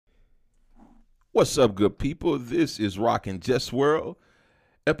What's up, good people? This is Rockin' Jess World,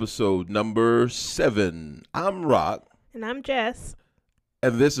 episode number 7. I'm Rock, And I'm Jess.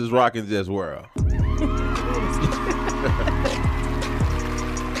 and this is Rockin' Jess World.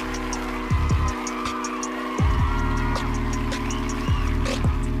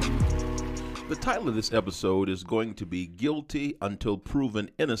 The title of this episode is going to be Guilty Until Proven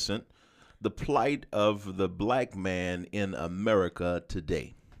Innocent, the plight of the black man in America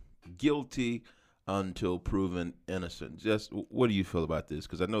today. Guilty until proven innocent. Just what do you feel about this?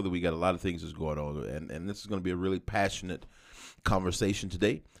 Because I know that we got a lot of things that's going on, and this is going to be a really passionate conversation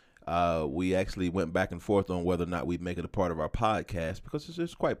today. We actually went back and forth on whether or not we make it a part of our podcast because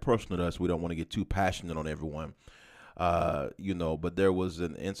it's quite personal to us. We don't want to get too passionate on everyone. But there was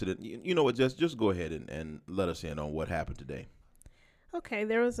an incident. You know what? Just go ahead and let us in on what happened today. Okay,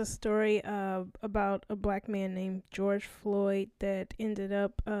 there was a story about a black man named George Floyd that ended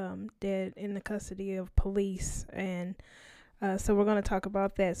up dead in the custody of police. And so we're going to talk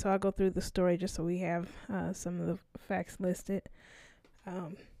about that. So I'll go through the story just so we have some of the facts listed.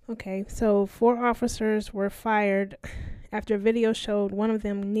 Okay, so 4 officers were fired after a video showed one of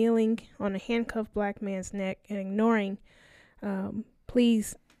them kneeling on a handcuffed black man's neck and ignoring his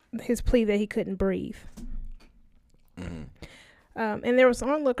plea that he couldn't breathe. Mm-hmm. And there was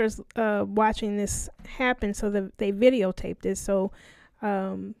onlookers watching this happen, so they videotaped it. So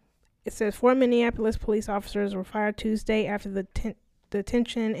it says 4 Minneapolis police officers were fired Tuesday after the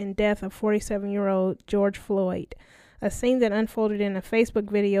detention and death of 47-year-old George Floyd. A scene that unfolded in a Facebook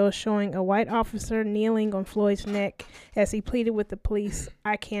video showing a white officer kneeling on Floyd's neck as he pleaded with the police,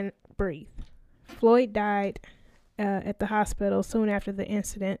 "I can't breathe." Floyd died at the hospital soon after the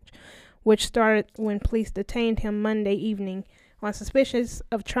incident, which started when police detained him Monday evening on suspicions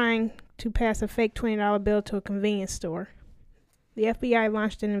of trying to pass a fake $20 bill to a convenience store. The FBI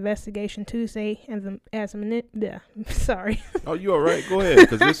launched an investigation Tuesday, sorry. Oh, you all right? Go ahead,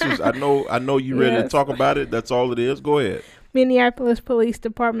 because this is I know you ready to Yes. talk about it. That's all it is. Go ahead. Minneapolis Police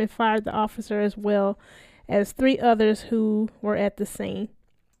Department fired the officer as well as 3 others who were at the scene.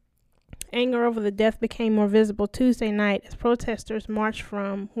 Anger over the death became more visible Tuesday night as protesters marched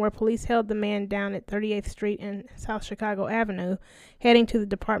from where police held the man down at 38th Street and South Chicago Avenue, heading to the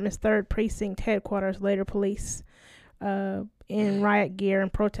department's 3rd Precinct headquarters. Later, police in riot gear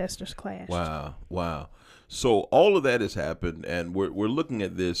and protesters clashed. Wow. So all of that has happened, and we're looking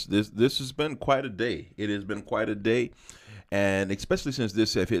at this. This has been quite a day. It has been quite a day, and especially since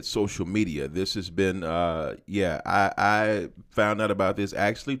this have hit social media. This has been, I found out about this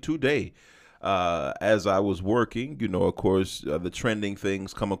actually today. As I was working, of course, the trending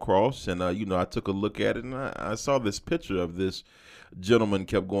things come across, and I took a look at it, and I saw this picture of this gentleman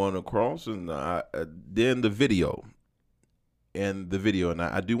kept going across, and then the video. And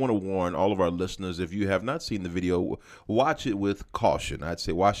I do want to warn all of our listeners, if you have not seen the video, watch it with caution. I'd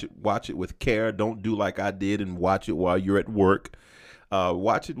say watch it with care. Don't do like I did and watch it while you're at work.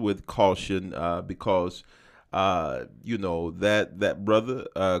 Watch it with caution because that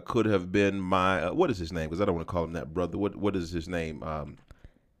brother could have been my what is his name? Because I don't want to call him that brother. What is his name?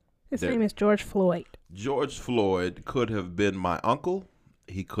 His name is George Floyd. George Floyd could have been my uncle.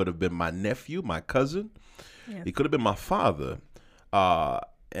 He could have been my nephew, my cousin. Yes. He could have been my father.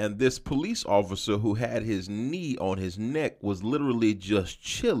 And this police officer who had his knee on his neck was literally just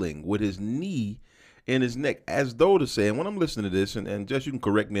chilling with his knee in his neck, as though to say, and when I'm listening to this, and just you can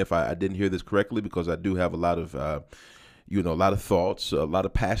correct me if I didn't hear this correctly, because I do have a lot of, a lot of thoughts, a lot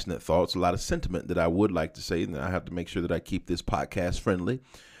of passionate thoughts, a lot of sentiment that I would like to say, and I have to make sure that I keep this podcast friendly.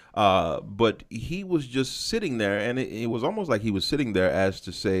 But he was just sitting there, and it was almost like he was sitting there as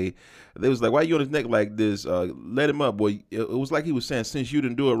to say, they was like, "Why are you on his neck like this? Let him up." Boy, it was like he was saying, since you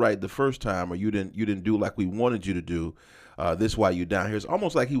didn't do it right the first time, or you didn't do like we wanted you to do, this why you down here. It's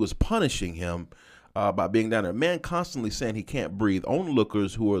almost like he was punishing him by being down there. Man constantly saying he can't breathe.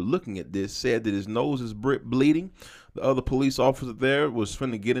 Onlookers who are looking at this said that his nose is bleeding. The other police officer there was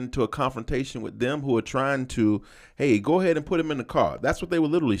trying to get into a confrontation with them who are trying to, hey, go ahead and put him in the car. That's what they were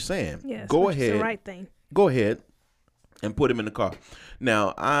literally saying. Yes, go which ahead. is the right thing. Go ahead and put him in the car.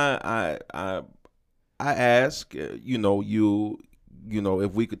 Now, I ask,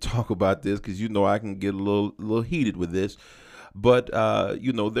 if we could talk about this, because I can get a little heated with this. But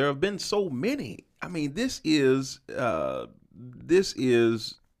there have been so many. I mean, this is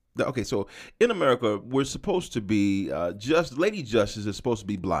okay. So in America, we're supposed to be Lady Justice is supposed to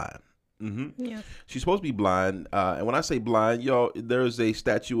be blind. Mm-hmm. Yeah. She's supposed to be blind. And when I say blind, y'all, there's a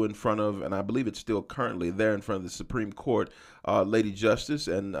statue in front of, and I believe it's still currently there in front of the Supreme Court, Lady Justice.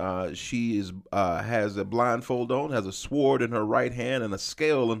 And she has a blindfold on, has a sword in her right hand and a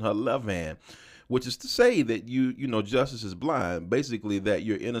scale in her left hand, which is to say that you know justice is blind, basically that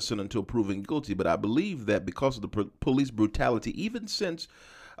you're innocent until proven guilty. But I believe that because of the police brutality, even since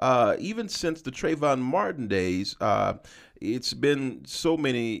the Trayvon Martin days, it's been so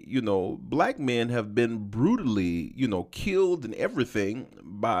many, you know, black men have been brutally, you know, killed and everything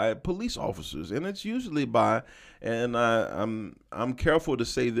by police officers, and it's usually by, and I'm careful to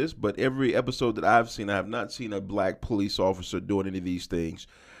say this, but every episode that I've seen, I have not seen a black police officer doing any of these things.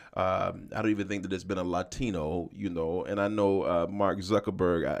 I don't even think that there's been a Latino, you know, and I know Mark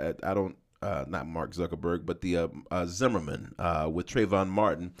Zuckerberg. I don't. Not Mark Zuckerberg, but the Zimmerman with Trayvon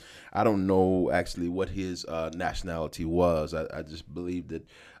Martin. I don't know actually what his nationality was. I just believe that,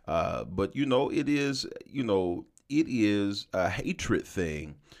 but you know, it is a hatred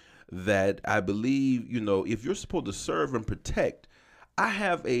thing that I believe, you know, if you're supposed to serve and protect.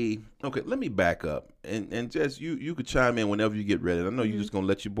 Okay, let me back up and just you could chime in whenever you get ready. I know you're just gonna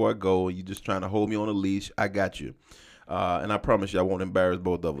let your boy go. You're just trying to hold me on a leash. I got you. And I promise you I won't embarrass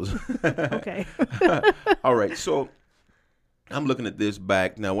both of us. Okay. All right. So I'm looking at this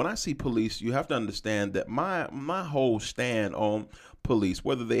back. Now, when I see police, you have to understand that my whole stand on police,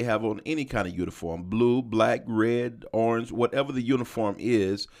 whether they have on any kind of uniform, blue, black, red, orange, whatever the uniform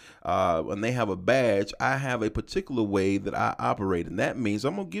is, when they have a badge, I have a particular way that I operate. And that means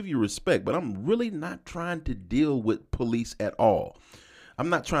I'm going to give you respect, but I'm really not trying to deal with police at all. I'm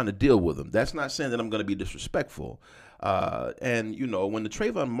not trying to deal with them. That's not saying that I'm going to be disrespectful. And, you know, when the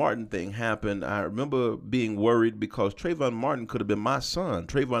Trayvon Martin thing happened, I remember being worried because Trayvon Martin could have been my son.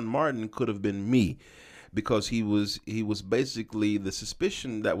 Trayvon Martin could have been me because he was basically, the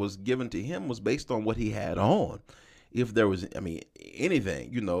suspicion that was given to him was based on what he had on. If there was,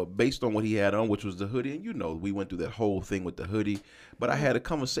 anything, you know, based on what he had on, which was the hoodie. And, you know, we went through that whole thing with the hoodie. But I had a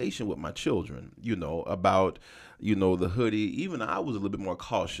conversation with my children, you know, about, you know, the hoodie. Even I was a little bit more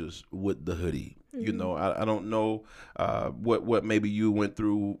cautious with the hoodie. You know, I don't know what maybe you went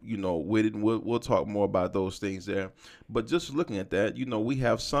through, you know, with it. And we'll talk more about those things there. But just looking at that, you know, we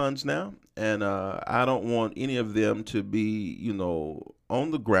have sons now. And I don't want any of them to be, you know,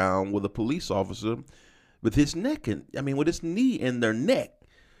 on the ground with a police officer with his neck with his knee in their neck.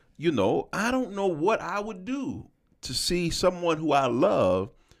 You know, I don't know what I would do to see someone who I love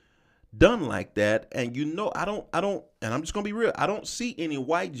done like that. And, you know, I don't, and I'm just going to be real. I don't see any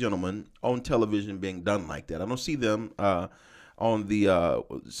white gentlemen on television being done like that. I don't see them on the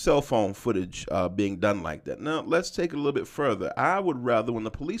cell phone footage being done like that. Now, let's take it a little bit further. I would rather, when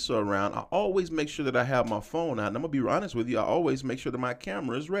the police are around, I always make sure that I have my phone out. And I'm going to be honest with you. I always make sure that my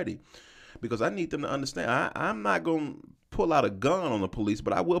camera is ready, because I need them to understand I'm not going to pull out a gun on the police,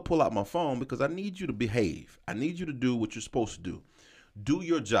 but I will pull out my phone because I need you to behave. I need you to do what you're supposed to do. Do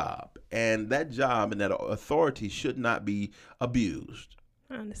your job. And that job and that authority should not be abused.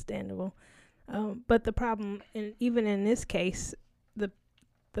 Understandable. But the problem, even in this case,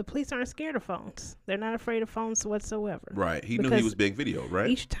 the police aren't scared of phones. They're not afraid of phones whatsoever. Right. He knew he was being videoed, right?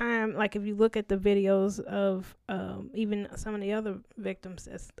 Each time, like if you look at the videos of even some of the other victims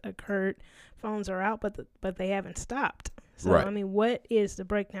that's occurred, phones are out, but they haven't stopped. So, right. What is the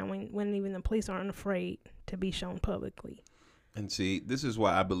breakdown when even the police aren't afraid to be shown publicly? And see, this is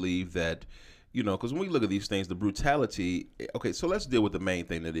why I believe that, you know, because when we look at these things, the brutality. Okay, so let's deal with the main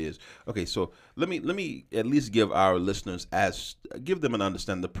thing that is. Okay, so let me at least give our listeners give them an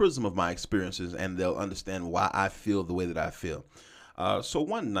understanding, the prism of my experiences, and they'll understand why I feel the way that I feel. So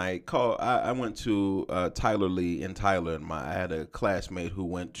one night, I went to Tyler Lee in Tyler, and I had a classmate who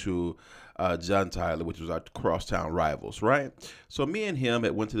went to John Tyler, which was our crosstown rivals, right? So me and him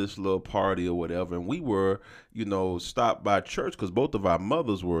had went to this little party or whatever, and we were, you know, stopped by church because both of our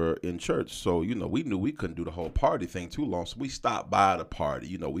mothers were in church. So, you know, we knew we couldn't do the whole party thing too long, so we stopped by the party.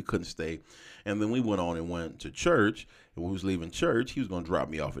 You know, we couldn't stay. And then we went on and went to church, and when we was leaving church, he was going to drop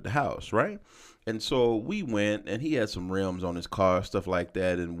me off at the house, right? And so we went, and he had some rims on his car, stuff like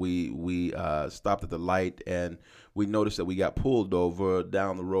that, and we stopped at the light, and we noticed that we got pulled over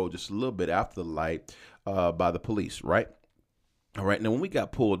down the road just a little bit after the light by the police, right? All right. Now, when we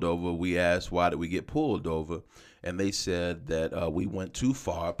got pulled over, we asked, why did we get pulled over? And they said that we went too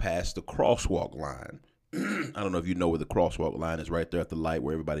far past the crosswalk line. I don't know if you know where the crosswalk line is, right there at the light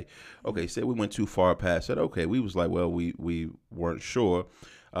where everybody, okay, said we went too far past that. Okay, we was like, well, we weren't sure.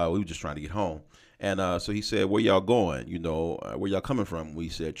 We were just trying to get home. And so he said, where y'all going? You know, where y'all coming from? We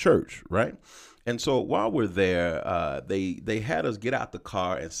said church, right? And so while we're there, they had us get out the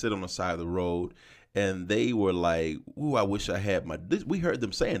car and sit on the side of the road. And they were like, ooh, I wish I had we heard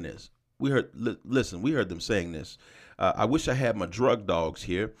them saying this. We heard them saying this. I wish I had my drug dogs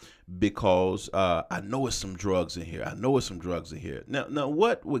here because I know it's some drugs in here. Now,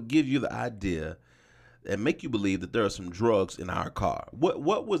 what would give you the idea and make you believe that there are some drugs in our car.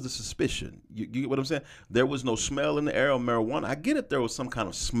 What was the suspicion? You get what I'm saying? There was no smell in the air of marijuana. I get it. There was some kind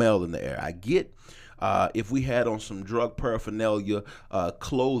of smell in the air. I get if we had on some drug paraphernalia,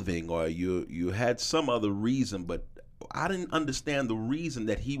 clothing, or you had some other reason, but I didn't understand the reason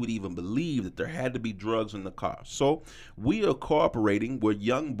that he would even believe that there had to be drugs in the car. So we are cooperating. We're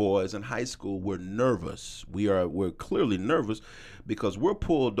young boys in high school. We're nervous. We're clearly nervous because we're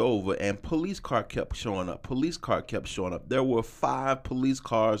pulled over and police car kept showing up. Police car kept showing up. There were 5 police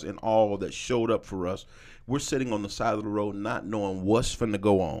cars in all that showed up for us. We're sitting on the side of the road not knowing what's finna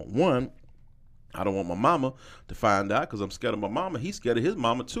go on. One, I don't want my mama to find out because I'm scared of my mama. He's scared of his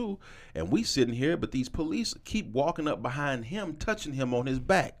mama too. And we sitting here, but these police keep walking up behind him, touching him on his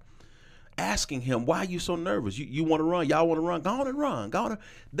back, asking him, why are you so nervous? You want to run? Y'all want to run? Go on and run. Go on.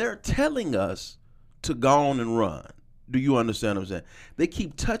 They're telling us to go on and run. Do you understand what I'm saying? They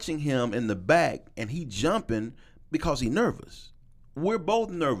keep touching him in the back and he jumping because he's nervous. We're both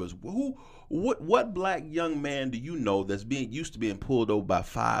nervous. What black young man do you know that's used to being pulled over by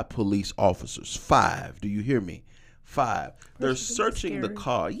 5 police officers? 5. Do you hear me? 5. They're searching the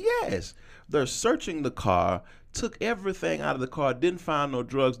car. Yes. They're searching the car, took everything out of the car, didn't find no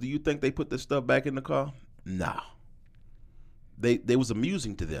drugs. Do you think they put this stuff back in the car? No. They was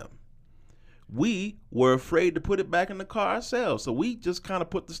amusing to them. We were afraid to put it back in the car ourselves. So we just kind of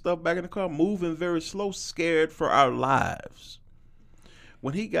put the stuff back in the car, moving very slow, scared for our lives.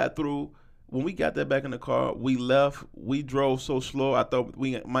 When we got that back in the car, we left. We drove so slow, I thought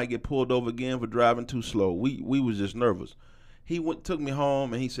we might get pulled over again for driving too slow. We was just nervous. He took me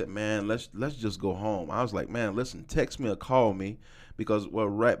home, and he said, man, let's just go home. I was like, man, listen, text me or call me, because, well,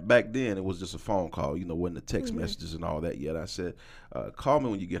 right back then, it was just a phone call. Wasn't the text messages and all that yet. I said, call me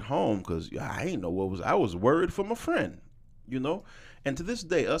when you get home, because I ain't know I was worried for my friend, And to this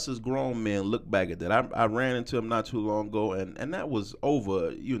day, us as grown men look back at that. I ran into him not too long ago, and that was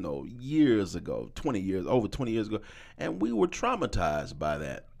over, years ago, over 20 years ago. And we were traumatized by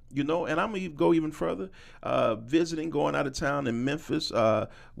that, And I'm going to go even further. Going out of town in Memphis,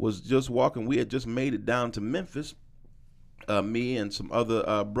 was just walking. We had just made it down to Memphis. Me and some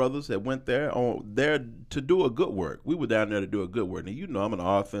other brothers that went there to do a good work. We were down there to do a good work. Now, I'm an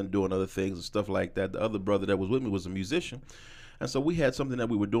author and doing other things and stuff like that. The other brother that was with me was a musician. And so we had something that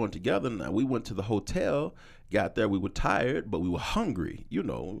we were doing together. Now, we went to the hotel, got there. We were tired, but we were hungry. You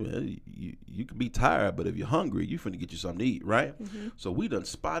can be tired, but if you're hungry, you finna get you something to eat, right? Mm-hmm. So we done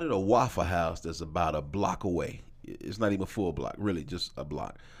spotted a Waffle House that's about a block away. It's not even a full block, really, just a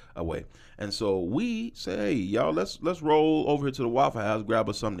block away. And so we say, hey, y'all, let's roll over here to the Waffle House, grab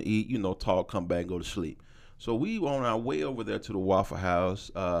us something to eat, talk, come back, and go to sleep. So we were on our way over there to the Waffle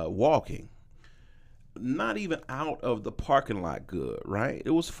House, walking. Not even out of the parking lot good, right?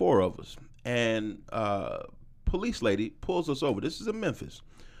 It was 4 of us. And police lady pulls us over. This is in Memphis.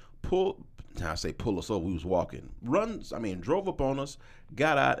 Pull us over. We was walking. Drove up on us,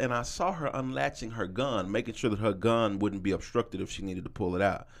 got out, and I saw her unlatching her gun, making sure that her gun wouldn't be obstructed if she needed to pull it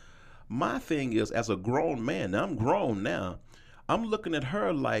out. My thing is, as a grown man, now I'm grown now, I'm looking at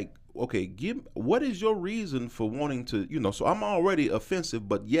her like, okay, what is your reason for wanting to, so I'm already offensive,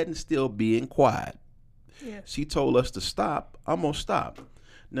 but yet and still being quiet. Yes. She told us to stop. I'm going to stop.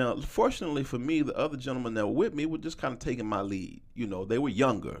 Now, fortunately for me, the other gentlemen that were with me were just kind of taking my lead. They were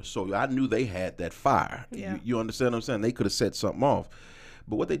younger, so I knew they had that fire. Yeah. You understand what I'm saying? They could have set something off.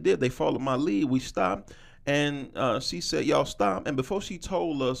 But what they did, they followed my lead. We stopped, and she said, y'all stop. And before she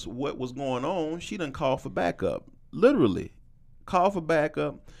told us what was going on, she done called for backup. Literally, called for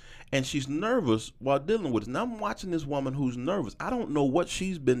backup. And she's nervous while dealing with it. Now I'm watching this woman who's nervous. I don't know what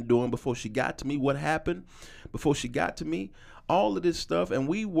she's been doing before she got to me, what happened before she got to me, all of this stuff. And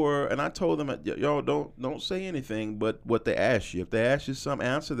I told them, y'all don't say anything but what they ask you. If they ask you something,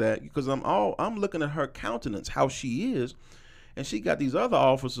 answer that, because I'm looking at her countenance, how she is. And she got these other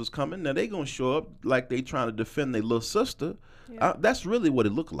officers coming. Now they gonna show up like they trying to defend their little sister. Yeah. That's really what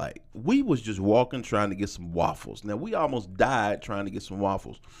it looked like. We was just walking trying to get some waffles. Now, we almost died trying to get some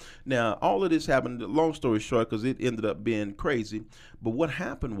waffles. Now, all of this happened, long story short, because it ended up being crazy. But what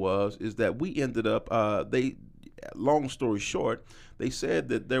happened is that we ended up, long story short, they said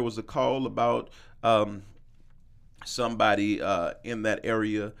that there was a call about somebody in that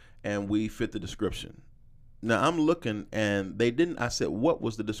area, and we fit the description. Now, I'm looking, and they didn't. I said, what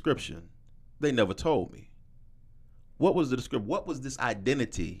was the description? They never told me. What was the description? What was this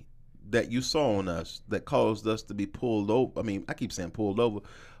identity that you saw on us that caused us to be pulled over? I keep saying pulled over,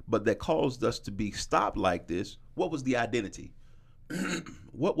 but that caused us to be stopped like this. What was the identity?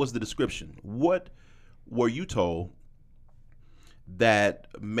 What was the description? What were you told that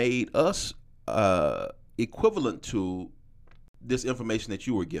made us equivalent to this information that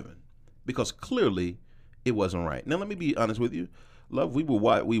you were given, because clearly it wasn't right. Now let me be honest with you, love. We were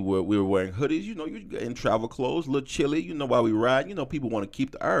wearing hoodies. You know, you in travel clothes, a little chilly. You know, while we ride, you know, people want to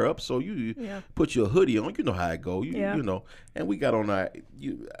keep the air up, so you put your hoodie on. You know how it go. You know, and we got on our.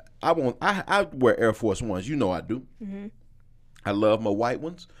 I wear Air Force Ones. You know I do. Mm-hmm. I love my white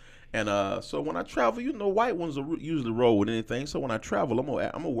ones. And so when I travel, you know, white ones are usually roll with anything. So when I travel, I'm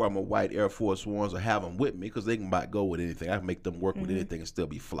gonna wear my white Air Force Ones or have them with me because they can go with anything. I can make them work with anything and still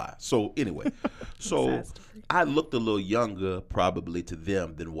be fly. So anyway, so I looked a little younger probably to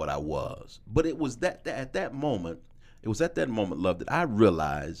them than what I was. But it was at that moment, love, that I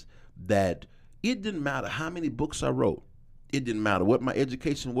realized that it didn't matter how many books I wrote. It didn't matter what my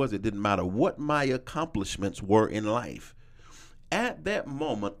education was. It didn't matter what my accomplishments were in life. At that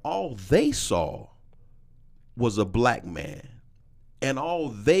moment, all they saw was a black man, and all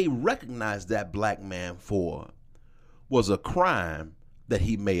they recognized that black man for was a crime that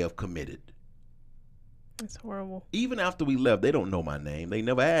he may have committed. That's horrible. Even after we left, they don't know my name. They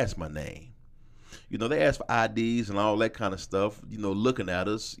never asked my name. You know, they asked for IDs and all that kind of stuff, you know, looking at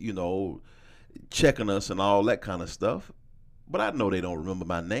us, you know, checking us and all that kind of stuff. But I know they don't remember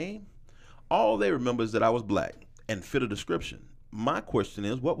my name. All they remember is that I was black and fit a description. My question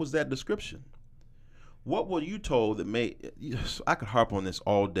is, what was that description? What were you told that made, I could harp on this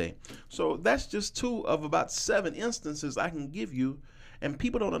all day. So that's just 2 of about 7 instances I can give you. And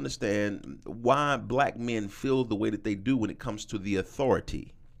people don't understand why black men feel the way that they do when it comes to the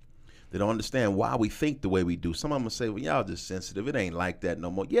authority. They don't understand why we think the way we do. Some of them will say, well, y'all just sensitive. It ain't like that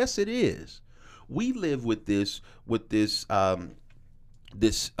no more. Yes, it is. We live with this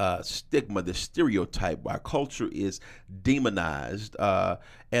stigma, this stereotype. Our culture is demonized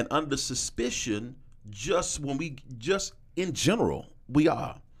and under suspicion just in general, we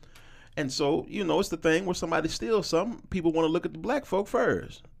are. And so, you know, it's the thing where somebody steals something, people want to look at the black folk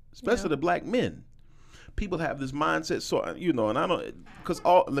first, especially the black men. People have this mindset. So, you know, and I don't, because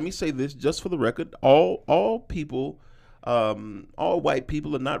let me say this just for the record, all people, all white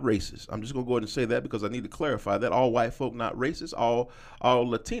people are not racist. I'm just gonna go ahead and say that because I need to clarify that all white folk not racist. All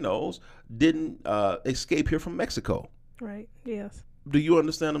Latinos didn't escape here from Mexico. Right. Yes. Do you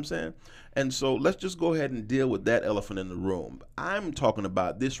understand what I'm saying? And so let's just go ahead and deal with that elephant in the room. I'm talking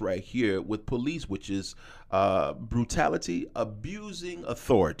about this right here with police, which is brutality, abusing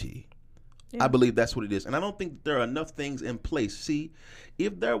authority. Yeah. I believe that's what it is. And I don't think there are enough things in place. See,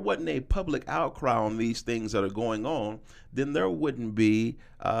 if there wasn't a public outcry on these things that are going on, then there wouldn't be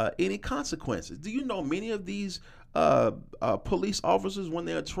any consequences. Do you know many of these police officers, when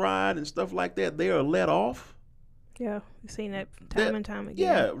they're tried and stuff like that, they are let off? Yeah, we've seen that time and time again.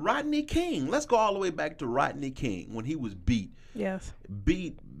 Yeah, Rodney King. Let's go all the way back to Rodney King when he was beat. Yes.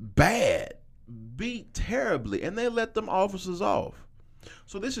 Beat bad. Beat terribly. And they let them officers off.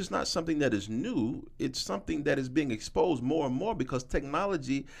 So this is not something that is new. It's something that is being exposed more and more because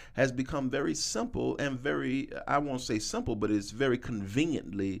technology has become very simple and very, I won't say simple, but it's very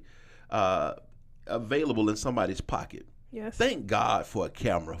conveniently available in somebody's pocket. Yes. Thank God for a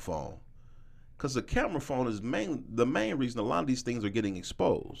camera phone. Because the camera phone is the main reason a lot of these things are getting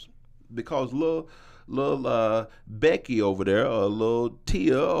exposed. Because little Becky over there, or little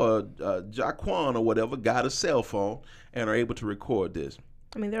Tia, or Jaquan, or whatever, got a cell phone and are able to record this.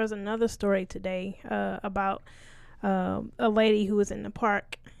 I mean, there was another story today about a lady who was in the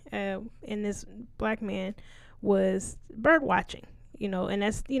park, and this black man was bird watching. You know, and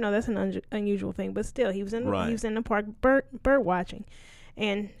that's an unusual thing, but still, he was in the park bird watching.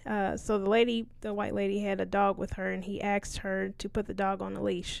 And so the white lady had a dog with her, and he asked her to put the dog on a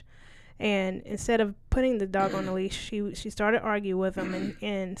leash. And instead of putting the dog on the leash, she started arguing with him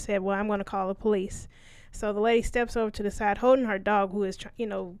and said, well, I'm going to call the police. So the lady steps over to the side holding her dog, who is,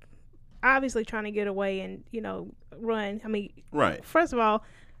 obviously trying to get away and, run. I mean, right. First of all,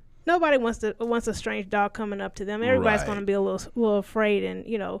 nobody wants a strange dog coming up to them. Everybody's going to be a little afraid and,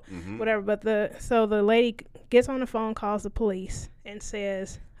 whatever. But so the lady gets on the phone, calls the police, and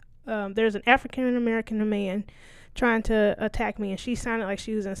says, there's an African-American man trying to attack me, and she sounded like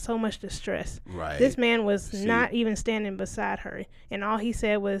she was in so much distress. Right. This man was not even standing beside her, and all he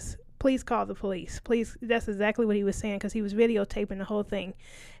said was, please call the police. Please. That's exactly what he was saying, because he was videotaping the whole thing.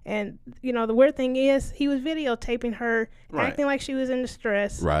 And, the weird thing is, he was videotaping her acting like she was in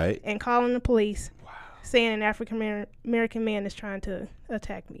distress, and calling the police, saying an African-American man is trying to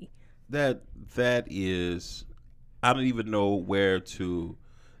attack me. That is, I don't even know where to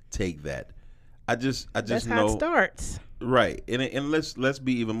take that. I just That's know how it starts. Right. And let's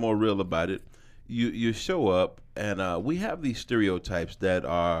be even more real about it. You show up, and we have these stereotypes that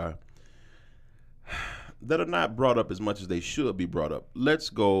are that are not brought up as much as they should be brought up. Let's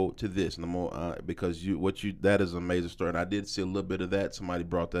go to this, and because that is an amazing story, and I did see a little bit of that. Somebody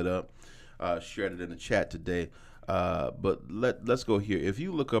brought that up, shared it in the chat today. But let's go here. If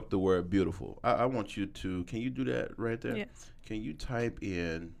you look up the word beautiful, I want you to. Can you do that right there? Yes. Can you type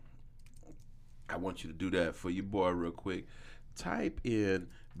in? I want you to do that for your boy real quick. Type in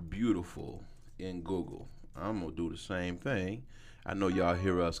beautiful in Google. I'm gonna do the same thing. I know y'all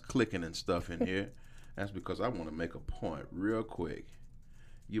hear us clicking and stuff in here. That's because I want to make a point real quick.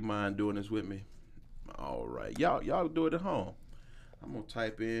 You mind doing this with me? All right, y'all do it at home. I'm gonna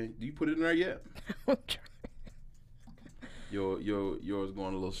type in. Do you put it in there yet? I'm trying. Yours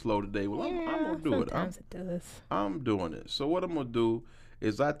going a little slow today. Well, I'm gonna do it. Sometimes it does. I'm doing it. So what I'm gonna do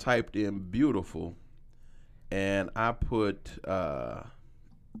is I typed in beautiful, and I put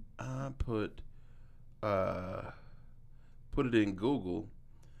it in Google,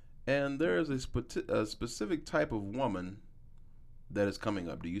 and there is a specific type of woman that is coming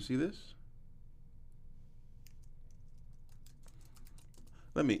up. Do you see this?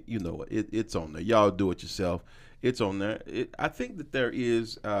 Let me, you know what? It's on there. Y'all do it yourself. It's on there. I think that there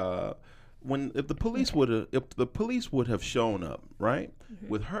is if the police would have shown up, right,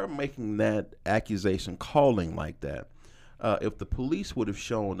 with her making that accusation, calling like that. If the police would have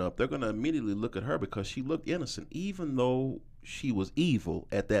shown up, they're going to immediately look at her because she looked innocent, even though she was evil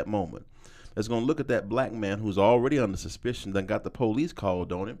at that moment. They're going to look at that black man who's already under suspicion, then got the police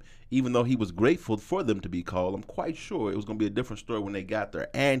called on him, even though he was grateful for them to be called. I'm quite sure it was going to be a different story when they got there,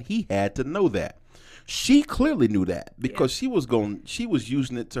 and he had to know that. She clearly knew that because she was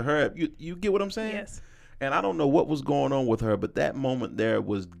using it to her. You get what I'm saying? Yes. And I don't know what was going on with her, but that moment there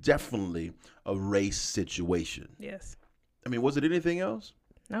was definitely a race situation. Yes. I mean, was it anything else?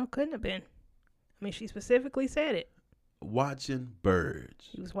 No, couldn't have been. I mean, she specifically said it. Watching birds.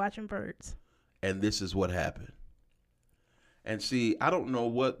 She was watching birds. And this is what happened. And see, I don't know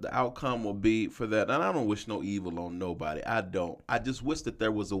what the outcome will be for that. And I don't wish no evil on nobody. I don't. I just wish that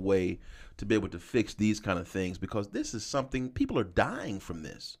there was a way to be able to fix these kind of things, because this is something, people are dying from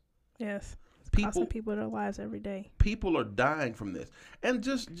this. Yes. It's costing people their lives every day. People are dying from this. And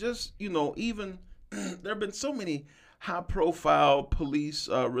just even there have been so many high-profile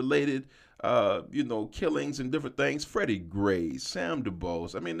police-related, killings and different things. Freddie Gray, Sam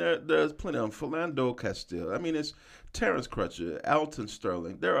DuBose. I mean, there's plenty of them. Philando Castile. I mean, it's Terrence Crutcher, Alton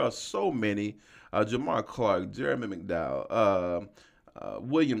Sterling. There are so many. Jamar Clark, Jeremy McDowell,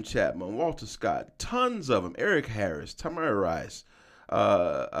 William Chapman, Walter Scott. Tons of them. Eric Harris, Tamir Rice,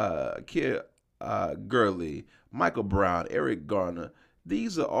 Kid Gurley, Michael Brown, Eric Garner.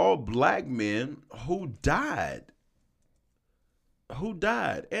 These are all black men who died.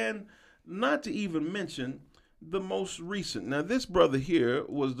 And not to even mention the most recent. Now, this brother here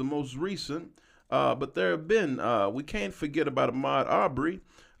was the most recent, but there have been, we can't forget about Ahmaud Arbery,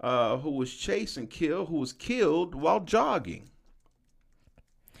 who was chased and killed, who was killed while jogging.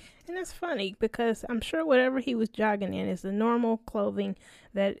 And it's funny because I'm sure whatever he was jogging in is the normal clothing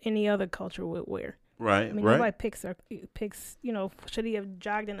that any other culture would wear. Right, I mean, nobody picks, should he have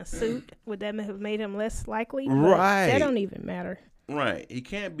jogged in a suit? Would that have made him less likely? Right. That don't even matter. Right. He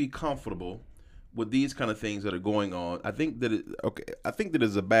can't be comfortable with these kind of things that are going on. I think that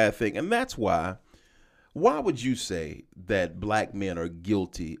is a bad thing. And that's why would you say that black men are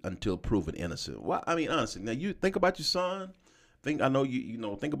guilty until proven innocent? Why? I mean, honestly, now you think about your son. Think about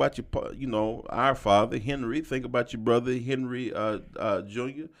your, our father, Henry. Think about your brother, Henry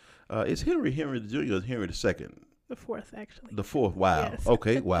Jr. Is Henry Jr. or Henry II? The fourth, actually. The fourth. Wow. Yes.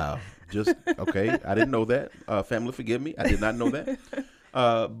 Okay. Wow. Okay. I didn't know that. Family, forgive me. I did not know that.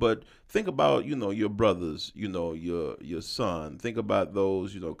 But think about, your brothers, your son. Think about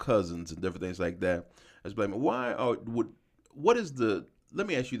those, cousins and different things like that. Let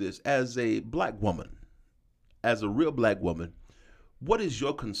me ask you this. As a black woman, as a real black woman, what is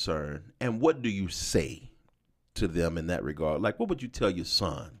your concern and what do you say to them in that regard? Like, what would you tell your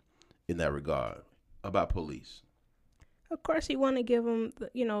son in that regard about police? Of course, you want to give them,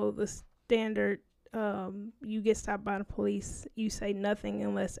 the standard. You get stopped by the police, you say nothing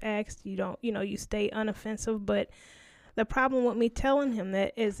unless asked. You don't, you stay unoffensive. But the problem with me telling him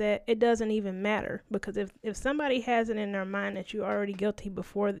that is that it doesn't even matter, because if somebody has it in their mind that you're already guilty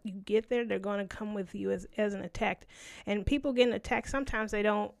before you get there, they're going to come with you as an attack. And people getting attacked, sometimes they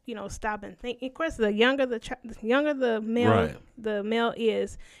don't, stop and think. Of course, the younger the male, right. The male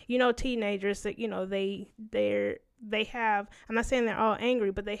is, teenagers that they have, I'm not saying they're all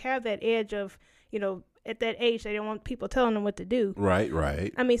angry, but they have that edge of, at that age, they don't want people telling them what to do.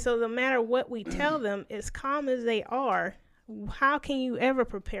 Right. I mean, so no matter what we tell them, as calm as they are, how can you ever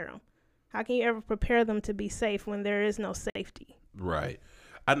prepare them? How can you ever prepare them to be safe when there is no safety? Right.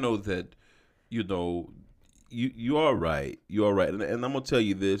 I know that, you know, you are right. You are right. And I'm gonna tell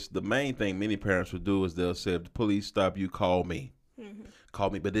you this: the main thing many parents will do is they'll say, "If the police stop you, call me, call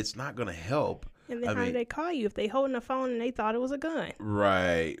me." But it's not gonna help. And then I how do mean, they call you if they holding a phone and they thought it was a gun?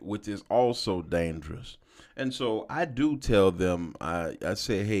 right, which is also dangerous. And so I do tell them, I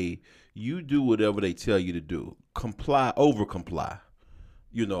say, hey, you do whatever they tell you to do. Comply, over comply.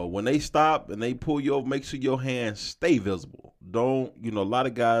 You know, when they stop and they pull you over, make sure your hands stay visible. Don't, you know, a lot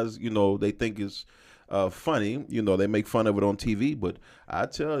of guys, you know, they think it's funny. You know, they make fun of it on TV. But I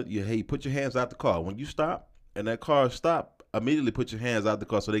tell you, hey, put your hands out the car. When you stop and that car stop, immediately put your hands out the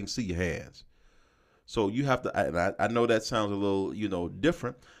car so they can see your hands. So you have to, and I know that sounds a little, you know,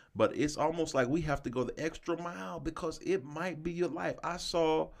 different, but it's almost like we have to go the extra mile because it might be your life. I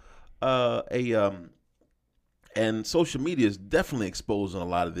saw and social media is definitely exposing a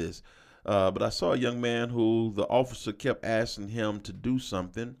lot of this. But I saw a young man who the officer kept asking him to do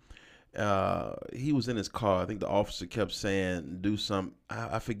something. He was in his car. I think the officer kept saying, do some,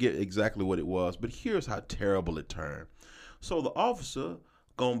 I forget exactly what it was, but here's how terrible it turned. So the officer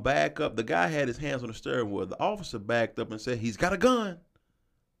gonna back up. The guy had his hands on the steering wheel. The officer backed up and said, he's got a gun.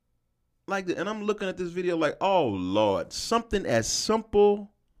 Like that. And I'm looking at this video like, oh Lord, something as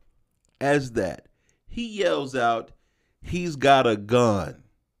simple as that. He yells out, he's got a gun.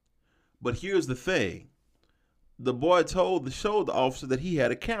 But here's the thing. The boy showed the officer that he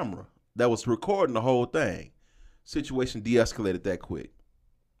had a camera that was recording the whole thing. Situation de-escalated that quick.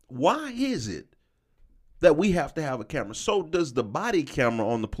 Why is it that we have to have a camera? So does the body camera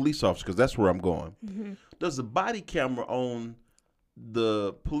on the police officer, because that's where I'm going. Does the body camera on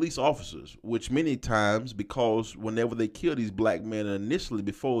the police officers, which many times, because whenever they kill these black men initially,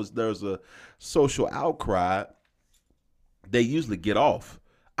 before there's a social outcry, they usually get off.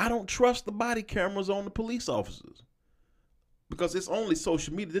 I don't trust the body cameras on the police officers because it's only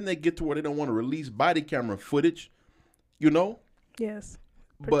social media. Then they get to where they don't want to release body camera footage, you know? Yes.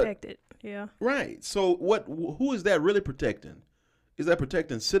 Protected. Yeah. Right. So who is that really protecting? Is that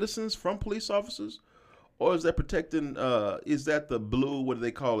protecting citizens from police officers? Or is that protecting, is that the blue, what do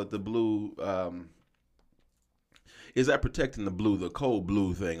they call it? The blue, is that protecting the blue, the cold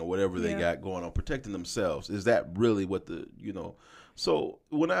blue thing or whatever they got going on, protecting themselves? Is that really what the, you know? So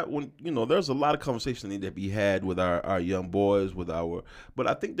when you know, there's a lot of conversation that need to be had with our young boys, but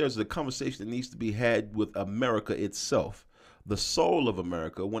I think there's a conversation that needs to be had with America itself, the soul of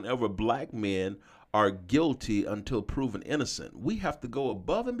America. Whenever black men are guilty until proven innocent, we have to go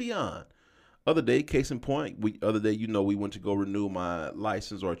above and beyond. Other day, case in point, we went to go renew my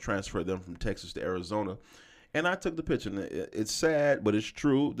license or transfer them from Texas to Arizona. And I took the picture. And it's sad, but it's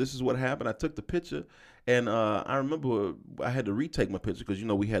true. This is what happened. I took the picture, and I remember I had to retake my picture because, you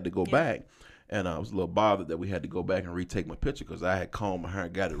know, we had to go back. And I was a little bothered that we had to go back and retake my picture because I had combed my hair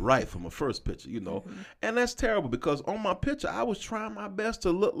and got it right for my first picture, you know. And that's terrible because on my picture, I was trying my best to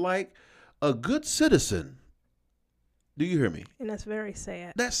look like a good citizen. Do you hear me? And that's very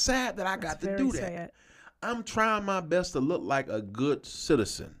sad. That's sad that I got to do that. Sad. I'm trying my best to look like a good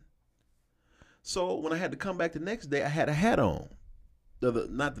citizen. So when I had to come back the next day, I had a hat on.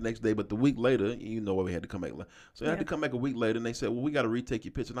 Not the next day, but the week later, you know where we had to come back. So I had to come back a week later, and they said, well, we got to retake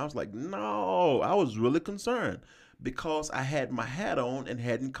your picture. And I was like, no, I was really concerned because I had my hat on and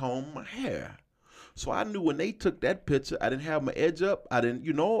hadn't combed my hair. So I knew when they took that picture, I didn't have my edge up. I didn't,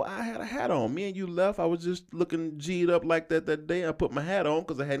 you know, I had a hat on. Me and you left. I was just looking G'd up like that day. I put my hat on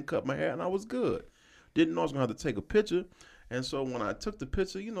because I hadn't cut my hair, and I was good. Didn't know I was going to have to take a picture. And so when I took the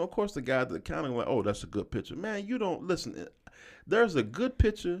picture, you know, of course, the guy at the counter was like, oh, that's a good picture. Man, you don't listen. There's a good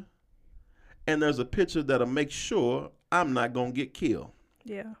picture, and there's a picture that'll make sure I'm not going to get killed.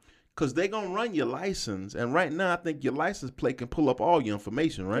 Yeah. Because they're going to run your license. And right now, I think your license plate can pull up all your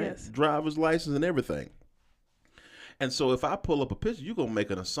information, right? Yes. Driver's license and everything. And so if I pull up a picture, you're going to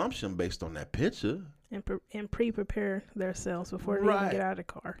make an assumption based on that picture. And pre-prepare themselves before they even get out of the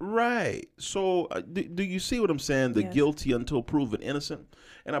car. Right. So do you see what I'm saying? The guilty until proven innocent.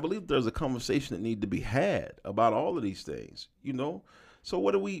 And I believe there's a conversation that need to be had about all of these things, you know? So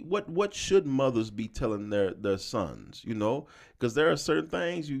what should mothers be telling their sons, you know? Because there are certain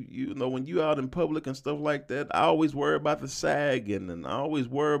things, you know, when you out in public and stuff like that, I always worry about the sagging, and I always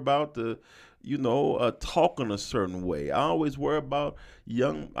worry about the, you know, talking a certain way. I always worry about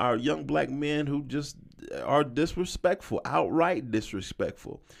our young black men who just are disrespectful, outright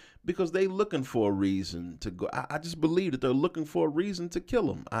disrespectful, because they looking for a reason to go. I just believe that they're looking for a reason to kill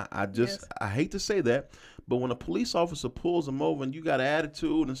them. I hate to say that, but when a police officer pulls them over and you got an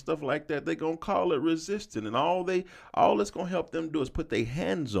attitude and stuff like that, they're going to call it resisting. And all it's going to help them do is put their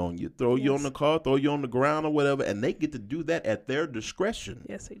hands on you, throw you on the car, throw you on the ground or whatever. And they get to do that at their discretion.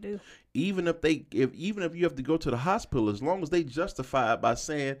 Yes, they do. Even if you have to go to the hospital, as long as they justify it by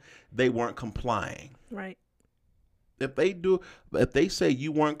saying they weren't complying. Right. If they say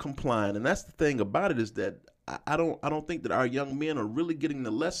you weren't complying, and that's the thing about it, is that I don't think that our young men are really getting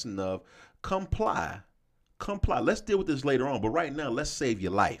the lesson of comply. Let's deal with this later on, but right now let's save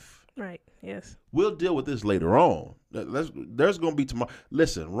your life. Right. Yes. We'll deal with this later on. There's going to be tomorrow.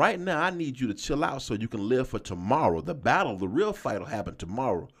 Listen, right now I need you to chill out so you can live for tomorrow. The real fight will happen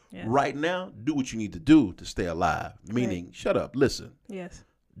tomorrow. Yes. Right now, do what you need to do to stay alive. Meaning, shut up, listen. Yes.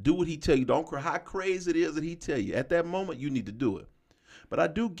 Do what he tell you. Don't care how crazy it is that he tell you. At that moment, you need to do it. But I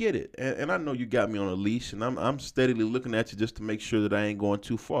do get it, and I know you got me on a leash, and I'm steadily looking at you just to make sure that I ain't going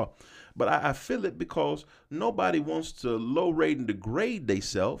too far. But I feel it because nobody wants to low rate and degrade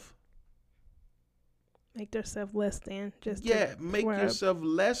themselves. Make themselves less than. Make yourself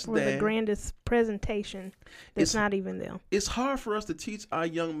less for than. the grandest presentation that's not even them. It's hard for us to teach our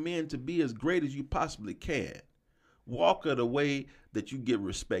young men to be as great as you possibly can. Walk the way that you get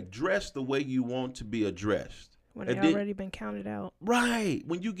respect. Dress the way you want to be addressed. When they've already been counted out. Right.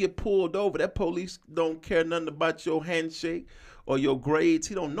 When you get pulled over, that police don't care nothing about your handshake or your grades.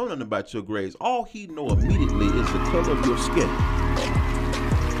 He don't know nothing about your grades. All he know immediately is the color of your skin.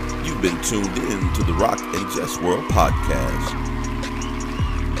 You've been tuned in to the Rock and Jess World Podcast.